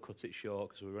 I will cut it short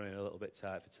because we're running a little bit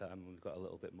tight for time and we've got a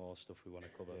little bit more stuff we want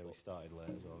to cover. Yeah, we started late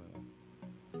as well, didn't we?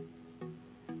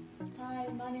 Hi,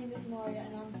 my name is Maria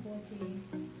and I'm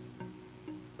 14.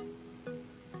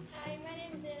 Hi, my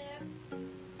name is Zainab.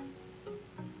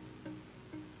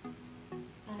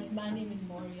 Hi, my name is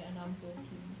Maria and I'm 14.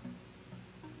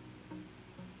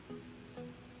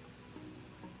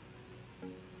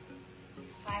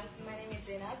 Hi, my name is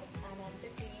Zainab and I'm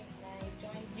 15 and I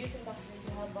joined Youth Ambassador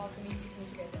to help our community come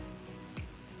together.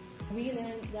 We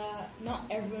learned that not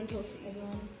everyone talks to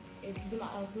everyone. It doesn't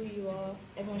matter who you are.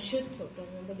 Everyone should talk to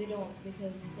everyone, but they don't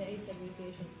because there is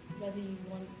segregation, whether you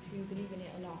want to believe in it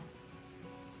or not.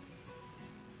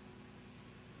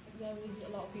 There was a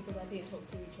lot of people that didn't talk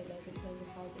to each other because of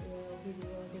how they were, who they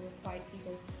were. They were quiet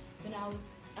people. But now,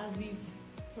 as we've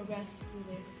progressed through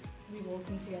this, we've all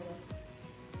come together.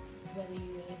 Whether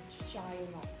you were shy or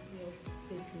not, we all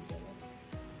did come together.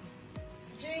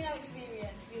 During our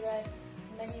experience, we learned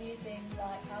many new things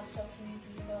like how to talk to new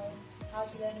people, how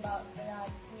to learn about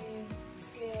new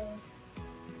skills.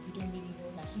 You don't really know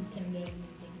that you can learn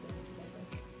new things when you're together.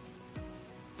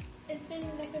 It's been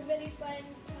like a really fun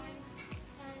time,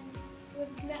 and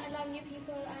we've met a lot of new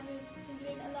people, and we've been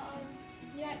doing a lot of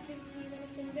new activities, and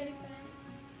it's been really fun.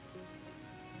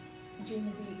 During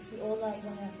the weeks, we all like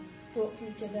want to talk to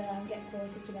each other and get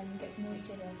closer to them and get to know each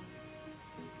other.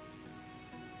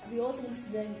 We also want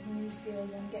to learn new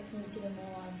skills and get to know each other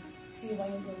more and see what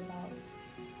it's all about.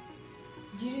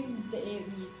 During the 8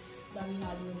 weeks that we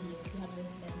had over here, we had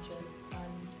residential,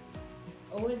 and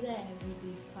over there we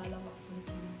did quite a lot of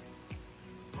activities.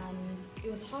 And it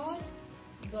was hard,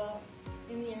 but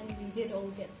in the end we did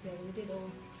all get together, we did all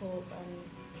talk and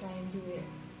try and do it.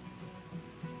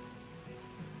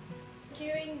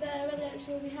 During the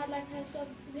residential, we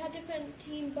had different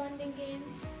team bonding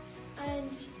games,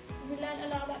 and we learned a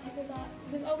lot about people that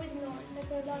we've always known, like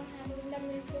for a long time, but we've never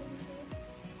really spoken to.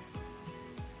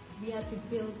 We had to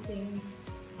build things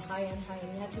higher and higher.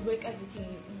 We had to work as a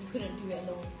team. We couldn't do it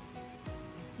alone.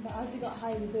 But as we got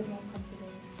higher, we built more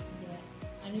confidence.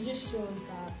 Yeah, and it just shows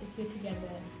that if you're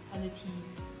together as a team,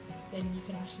 then you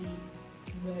can actually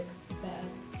work better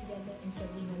together instead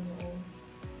of being on your own.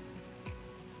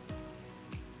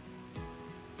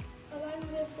 Along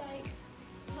this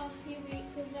past few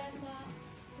weeks, we've learned that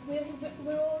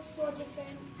we're all so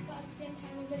different, but at the same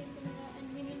time we're very similar, and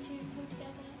we need to come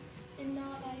together and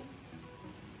not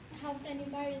have any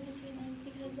barriers between us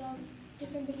because of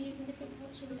different beliefs and different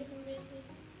cultures and different races.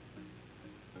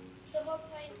 The whole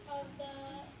point of the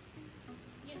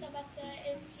youth ambassador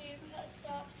is to put a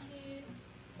stop to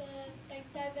the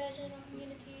diversion of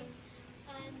community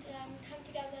and come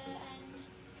together and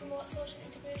promote social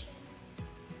integration.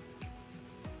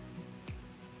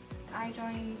 I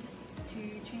joined to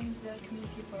change the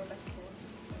community for a better cause.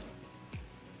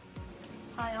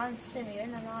 Hi, I'm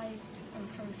Simeon and I am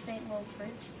from St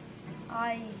Walfridge.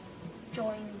 I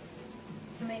joined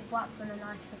to make Blackburn a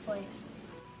nicer place.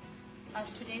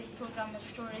 As today's programme is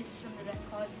Stories from the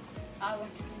Record, I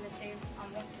want to do the same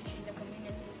and want to change the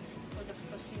community for the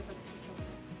foreseeable future.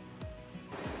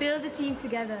 Build a team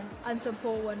together and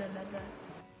support one another.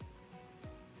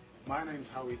 My name's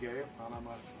Howie Gale and I'm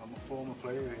a former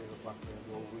player here at Blackburn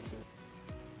Rovers.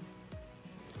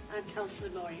 I'm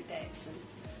Councillor Maureen Davidson.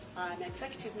 I'm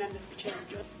Executive Member for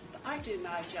Children. But I do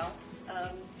my job.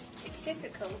 It's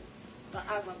difficult, but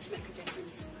I want to make a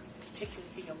difference, particularly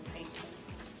for young people.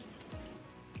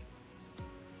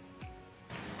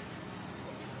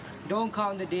 Don't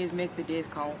count the days, make the days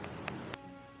count.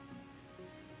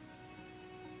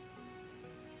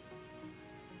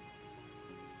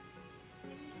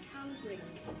 We can bring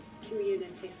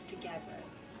communities together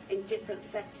in different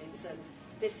settings, and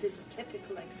this is a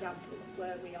typical example of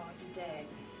where we are today.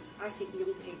 I think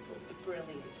young people are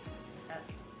brilliant at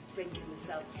bringing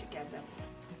themselves together.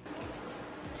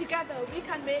 Together we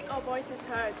can make our voices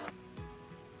heard.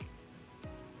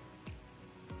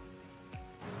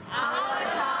 Our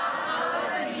town,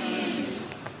 our team.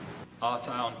 Our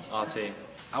town, our team.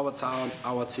 Our town,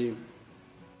 our team.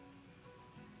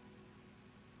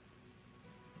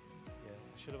 Yeah,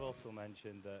 I should have also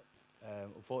mentioned that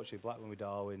unfortunately Blackburn with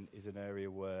Darwen is an area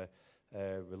where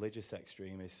religious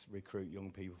extremists recruit young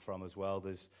people from as well.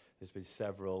 There's been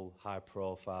several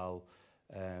high-profile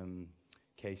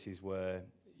cases where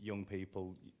young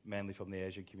people, mainly from the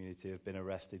Asian community, have been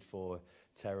arrested for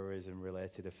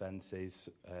terrorism-related offences.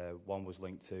 One was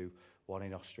linked to one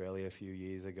in Australia a few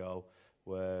years ago,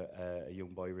 where a young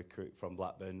boy from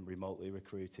Blackburn remotely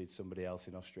recruited somebody else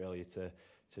in Australia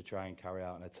to try and carry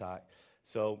out an attack.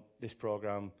 So this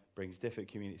programme brings different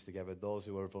communities together, those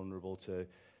who are vulnerable to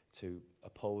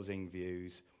opposing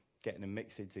views, getting them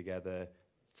mixing together,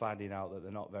 finding out that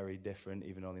they're not very different,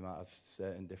 even though they might have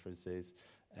certain differences.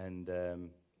 And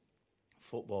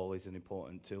football is an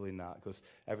important tool in that, because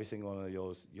every single one of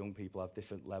those young people have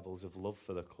different levels of love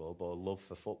for the club or love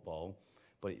for football,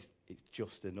 but it's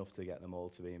just enough to get them all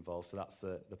to be involved. So that's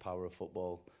the power of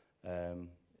football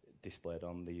displayed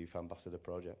on the Youth Ambassador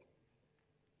project.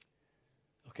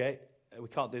 Okay, we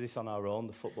can't do this on our own.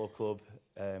 The football club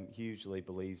hugely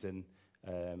believes in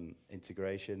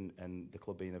integration and the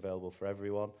club being available for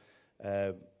everyone.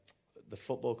 The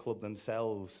football club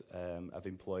themselves have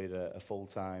employed a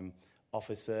full-time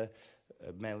officer,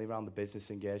 mainly around the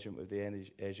business engagement with the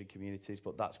Asian communities,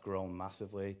 but that's grown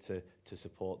massively to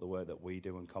support the work that we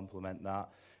do and complement that.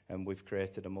 And we've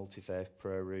created a multi-faith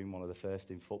prayer room, one of the first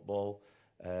in football,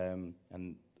 and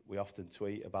we often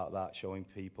tweet about that, showing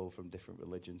people from different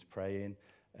religions praying,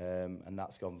 and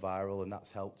that's gone viral, and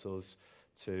that's helped us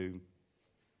to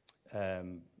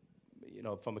you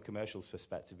know, from a commercial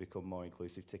perspective, become more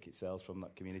inclusive. Ticket sales from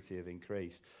that community have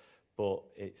increased, but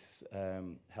it's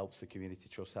helps the community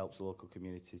trust, helps the local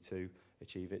community to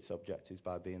achieve its objectives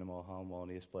by being a more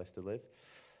harmonious place to live.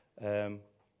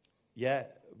 Yeah,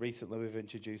 recently we've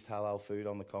introduced halal food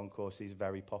on the concourse. It's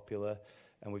very popular,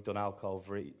 and we've done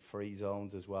alcohol-free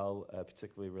zones as well,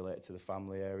 particularly related to the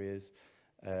family areas.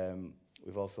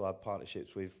 We've also had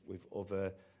partnerships with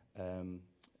other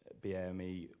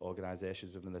BME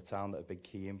organisations within the town that have been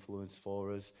key influence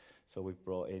for us. So we've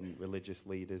brought in religious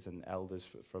leaders and elders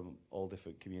from all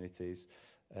different communities,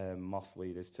 mosque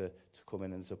leaders to come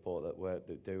in and support that work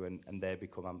they do, and they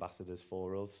become ambassadors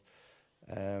for us.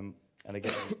 And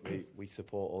again, we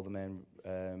support all the main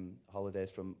holidays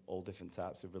from all different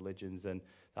types of religions, and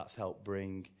that's helped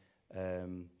bring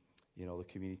you know, the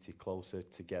community closer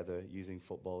together using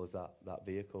football as that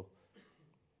vehicle.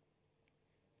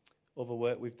 Other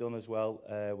work we've done as well,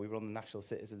 we run the National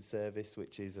Citizen Service,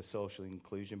 which is a social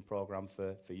inclusion programme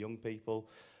for young people.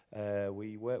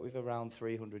 We work with around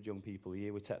 300 young people a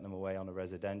year. We take them away on a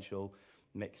residential,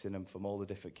 mixing them from all the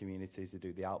different communities. They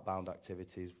do the outbound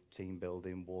activities, team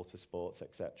building, water sports,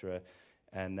 etc.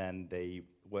 And then they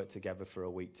work together for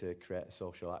a week to create a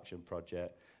social action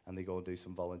project, and they go and do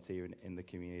some volunteering in the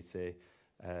community,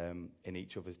 in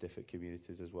each other's different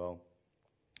communities as well.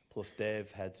 Plus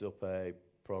Dave heads up a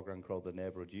programme called the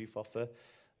Neighbourhood Youth Offer,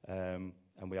 and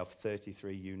we have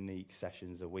 33 unique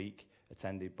sessions a week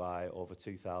attended by over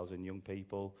 2,000 young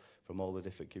people from all the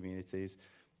different communities.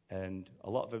 And a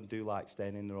lot of them do like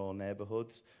staying in their own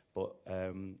neighbourhoods, but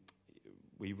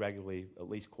we regularly, at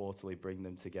least quarterly, bring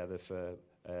them together for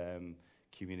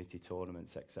community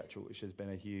tournaments, etc., which has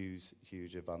been a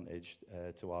huge advantage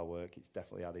to our work. It's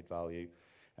definitely added value.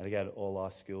 And again, all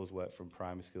our schools work from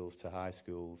primary schools to high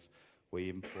schools. We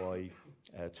employ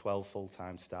 12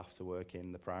 full-time staff to work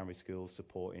in the primary schools,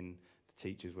 supporting the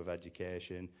teachers with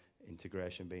education,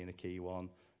 integration being a key one.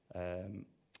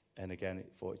 And again,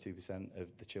 42% of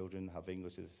the children have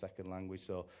English as a second language.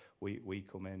 So we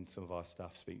come in, some of our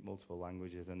staff speak multiple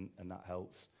languages, and that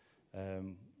helps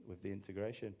with the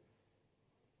integration.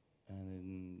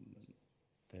 And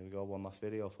there we go, one last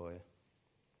video for you.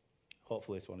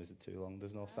 Hopefully this one isn't too long.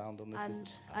 There's no sound on this.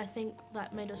 And I think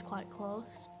that made us quite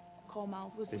close.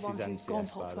 Cornwall was This the one is who's NCS, gone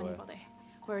to talk by to the way. anybody.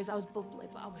 Whereas I was bubbly,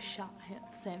 but I was shy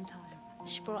at the same time.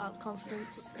 She brought out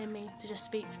confidence in me to just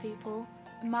speak to people.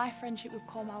 My friendship with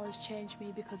Cornwall has changed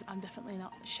me because I'm definitely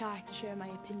not shy to share my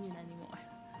opinion anymore.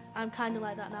 I'm kind of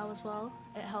like that now as well.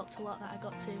 It helped a lot that I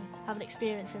got to have an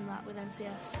experience in that with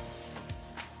NCS.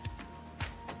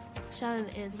 Shannon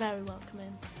is very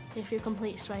welcoming. If you're a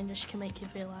complete stranger, she can make you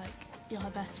feel like you're her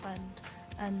best friend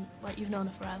and like you've known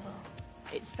her forever.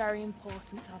 It's very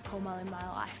important to have Cornwall in my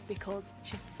life because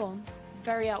she's fun,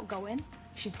 very outgoing.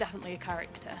 She's definitely a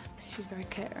character. She's very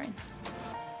caring.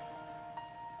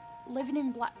 Living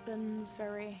in Blackburn's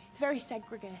it's very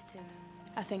segregated.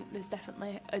 I think there's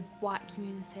definitely a white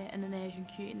community and an Asian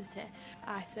community.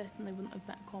 I certainly wouldn't have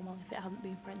met Cornwall if it hadn't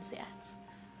been for NCS.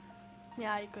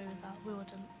 Yeah, I agree with that. We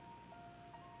wouldn't.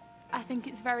 I think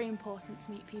it's very important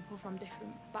to meet people from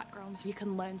different backgrounds. You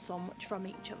can learn so much from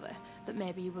each other that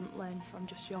maybe you wouldn't learn from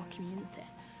just your community.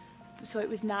 So it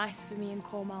was nice for me and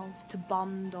Cornwall to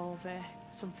bond over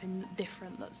something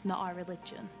different that's not our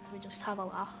religion. We just have a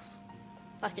laugh.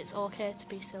 Like it's okay to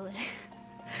be silly.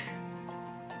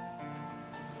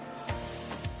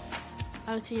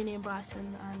 I went to uni in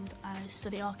Brighton and I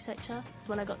study architecture.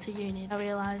 When I got to uni, I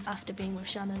realised after being with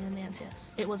Shannon in the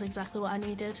NCS, it was exactly what I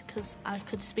needed because I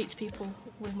could speak to people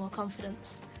with more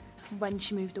confidence. When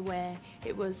she moved away,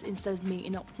 it was, instead of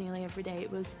meeting up nearly every day,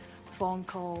 it was phone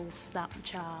calls,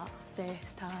 Snapchat,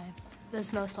 FaceTime.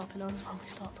 There's no stopping us when we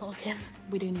start talking.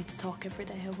 We do need to talk every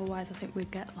day, otherwise I think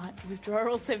we'd get like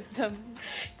withdrawal symptoms.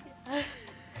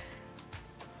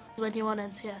 When you're on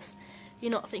NCS, you're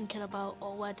not thinking about,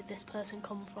 oh, where did this person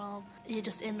come from? You're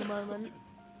just in the moment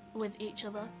with each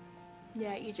other.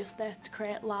 Yeah, you're just there to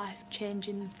create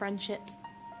life-changing friendships.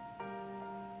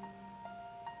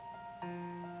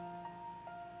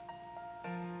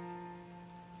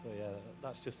 So yeah,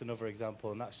 that's just another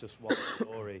example, and that's just one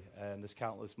story. And there's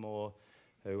countless more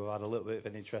who have had a little bit of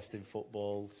an interest in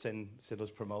football, seen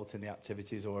us promoting the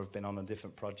activities, or have been on a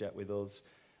different project with us.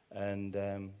 And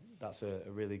that's a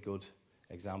really good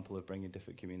example of bringing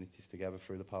different communities together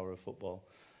through the power of football.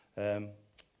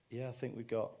 Yeah, I think we've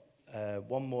got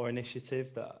one more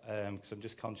initiative that, because I'm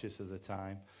just conscious of the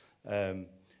time.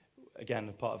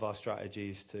 Again, part of our strategy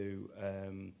is to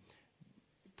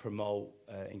promote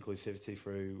inclusivity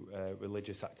through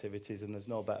religious activities, and there's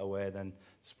no better way than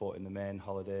supporting the main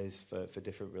holidays for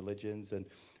different religions. And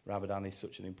Ramadan is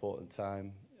such an important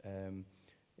time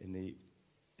in the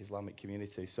Islamic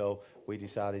community. So we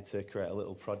decided to create a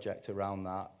little project around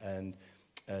that, and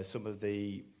some of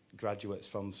the graduates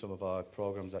from some of our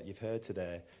programs that you've heard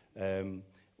today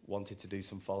wanted to do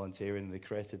some volunteering, and they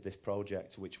created this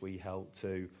project which we helped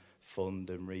to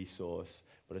fund and resource.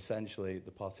 But essentially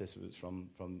the participants from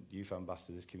Youth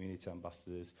Ambassadors,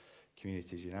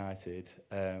 Communities United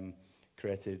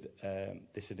created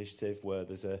this initiative where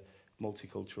there's a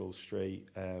multicultural street.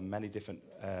 Many different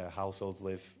households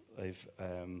live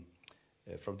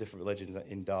from different religions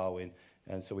in Darwen,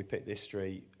 and so we picked this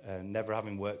street, never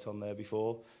having worked on there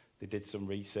before. They did some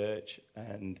research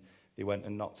and they went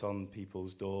and knocked on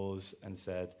people's doors and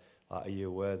said, are you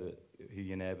aware that who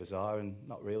your neighbours are? And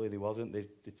not really, they wasn't.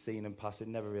 They'd seen them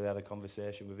passing, never really had a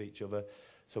conversation with each other.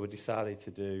 So we decided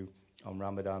to do on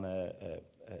Ramadan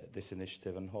this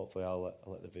initiative, and hopefully I'll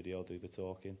let the video do the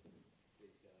talking.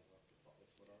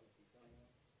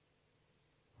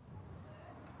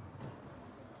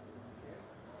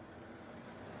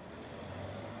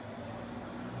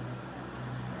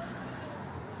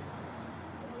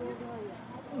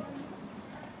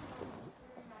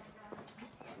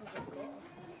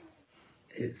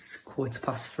 It's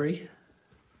 3:15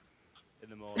 in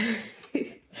the morning.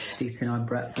 Just eating our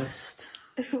breakfast.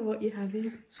 What you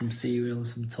having? Some cereal and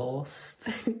some toast.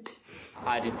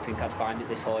 I didn't think I'd find it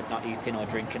this hard, not eating or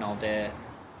drinking all day.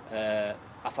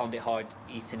 I found it hard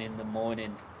eating in the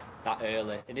morning that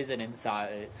early. It is an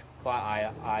insight. It's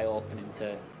quite eye-opening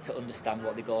to understand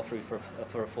what they go through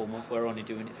for a full month. We're only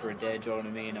doing it for a day, do you know what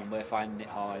I mean? And we're finding it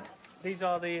hard. These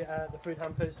are the food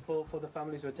hampers for the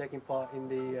families who are taking part in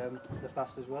the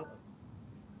fast as well.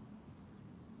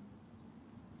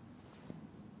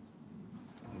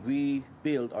 We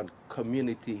build on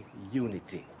community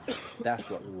unity. That's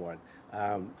what we want.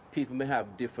 People may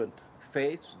have different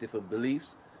faiths, different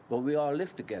beliefs, but we all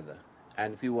live together.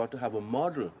 And if we want to have a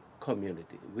model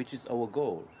community, which is our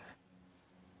goal.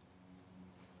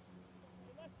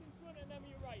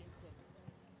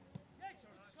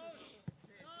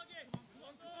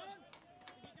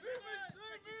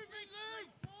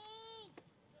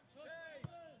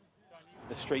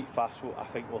 The street fast, I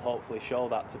think, will hopefully show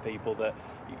that to people, that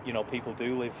people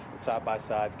do live side by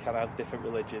side, can have different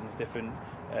religions, different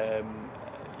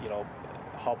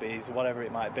hobbies, whatever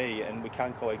it might be, and we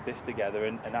can coexist together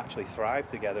and actually thrive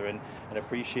together and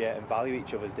appreciate and value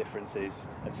each other's differences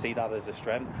and see that as a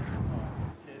strength.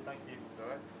 Cheers, thank you.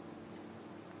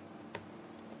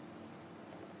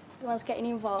 Everyone's getting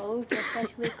involved,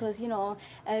 especially because,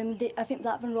 I think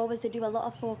Blackburn Rovers, they do a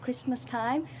lot for Christmas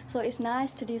time, so it's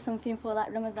nice to do something for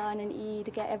like Ramadan and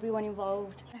Eid, get everyone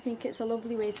involved. I think it's a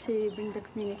lovely way to bring the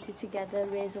community together,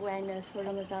 raise awareness for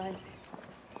Ramadan.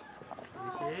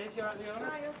 Cheers, you're right, Leona?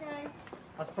 Hi, okay.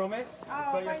 As promised.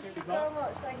 Oh, thank you so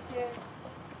much, thank you.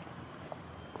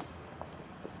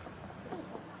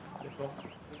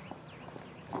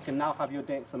 You can now have your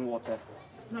dates and water.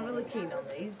 Not really keen on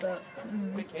these, but...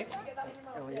 Vicky?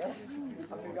 Oh, yes?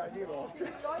 Have you got any water?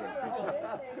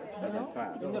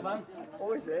 No. In the van.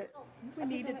 Oh, is it? We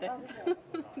needed this.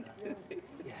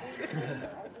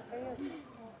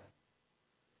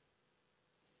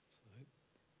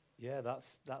 Yeah,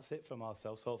 that's it from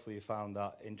ourselves. Hopefully you found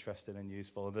that interesting and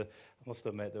useful. And I must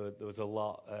admit there was a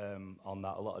lot on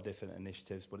that, a lot of different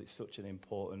initiatives, but it's such an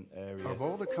important area. Of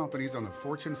all the companies on the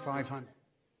Fortune 500...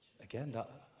 Again, that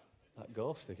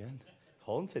ghost again.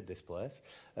 Haunted this place.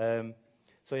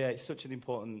 So yeah, it's such an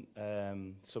important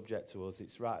subject to us.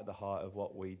 It's right at the heart of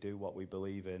what we do, what we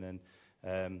believe in,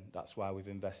 and that's why we've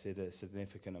invested a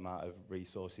significant amount of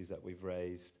resources that we've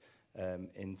raised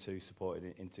into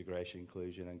supporting integration,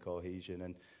 inclusion and cohesion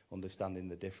and understanding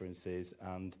the differences.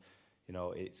 And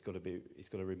it's got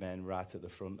to remain right at the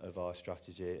front of our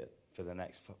strategy for the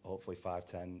next hopefully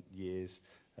 5-10 years.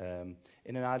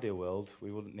 In an ideal world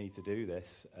we wouldn't need to do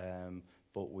this,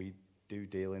 but we do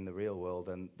deal in the real world,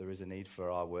 and there is a need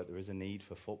for our work. There is a need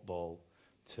for football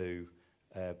to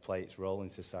play its role in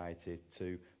society,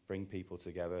 to bring people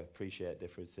together, appreciate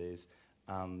differences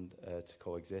and to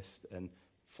coexist. And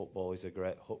football is a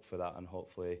great hook for that, and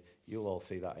hopefully you'll all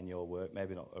see that in your work,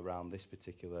 maybe not around this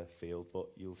particular field, but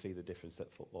you'll see the difference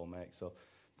that football makes. So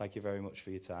thank you very much for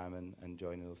your time and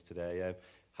joining us today.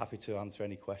 Happy to answer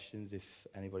any questions if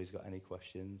anybody's got any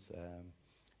questions.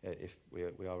 If we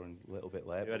are a little bit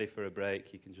late. If you're ready for a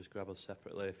break, you can just grab us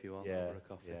separately if you want over a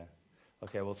coffee. Yeah.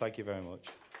 Okay, well, thank you very much.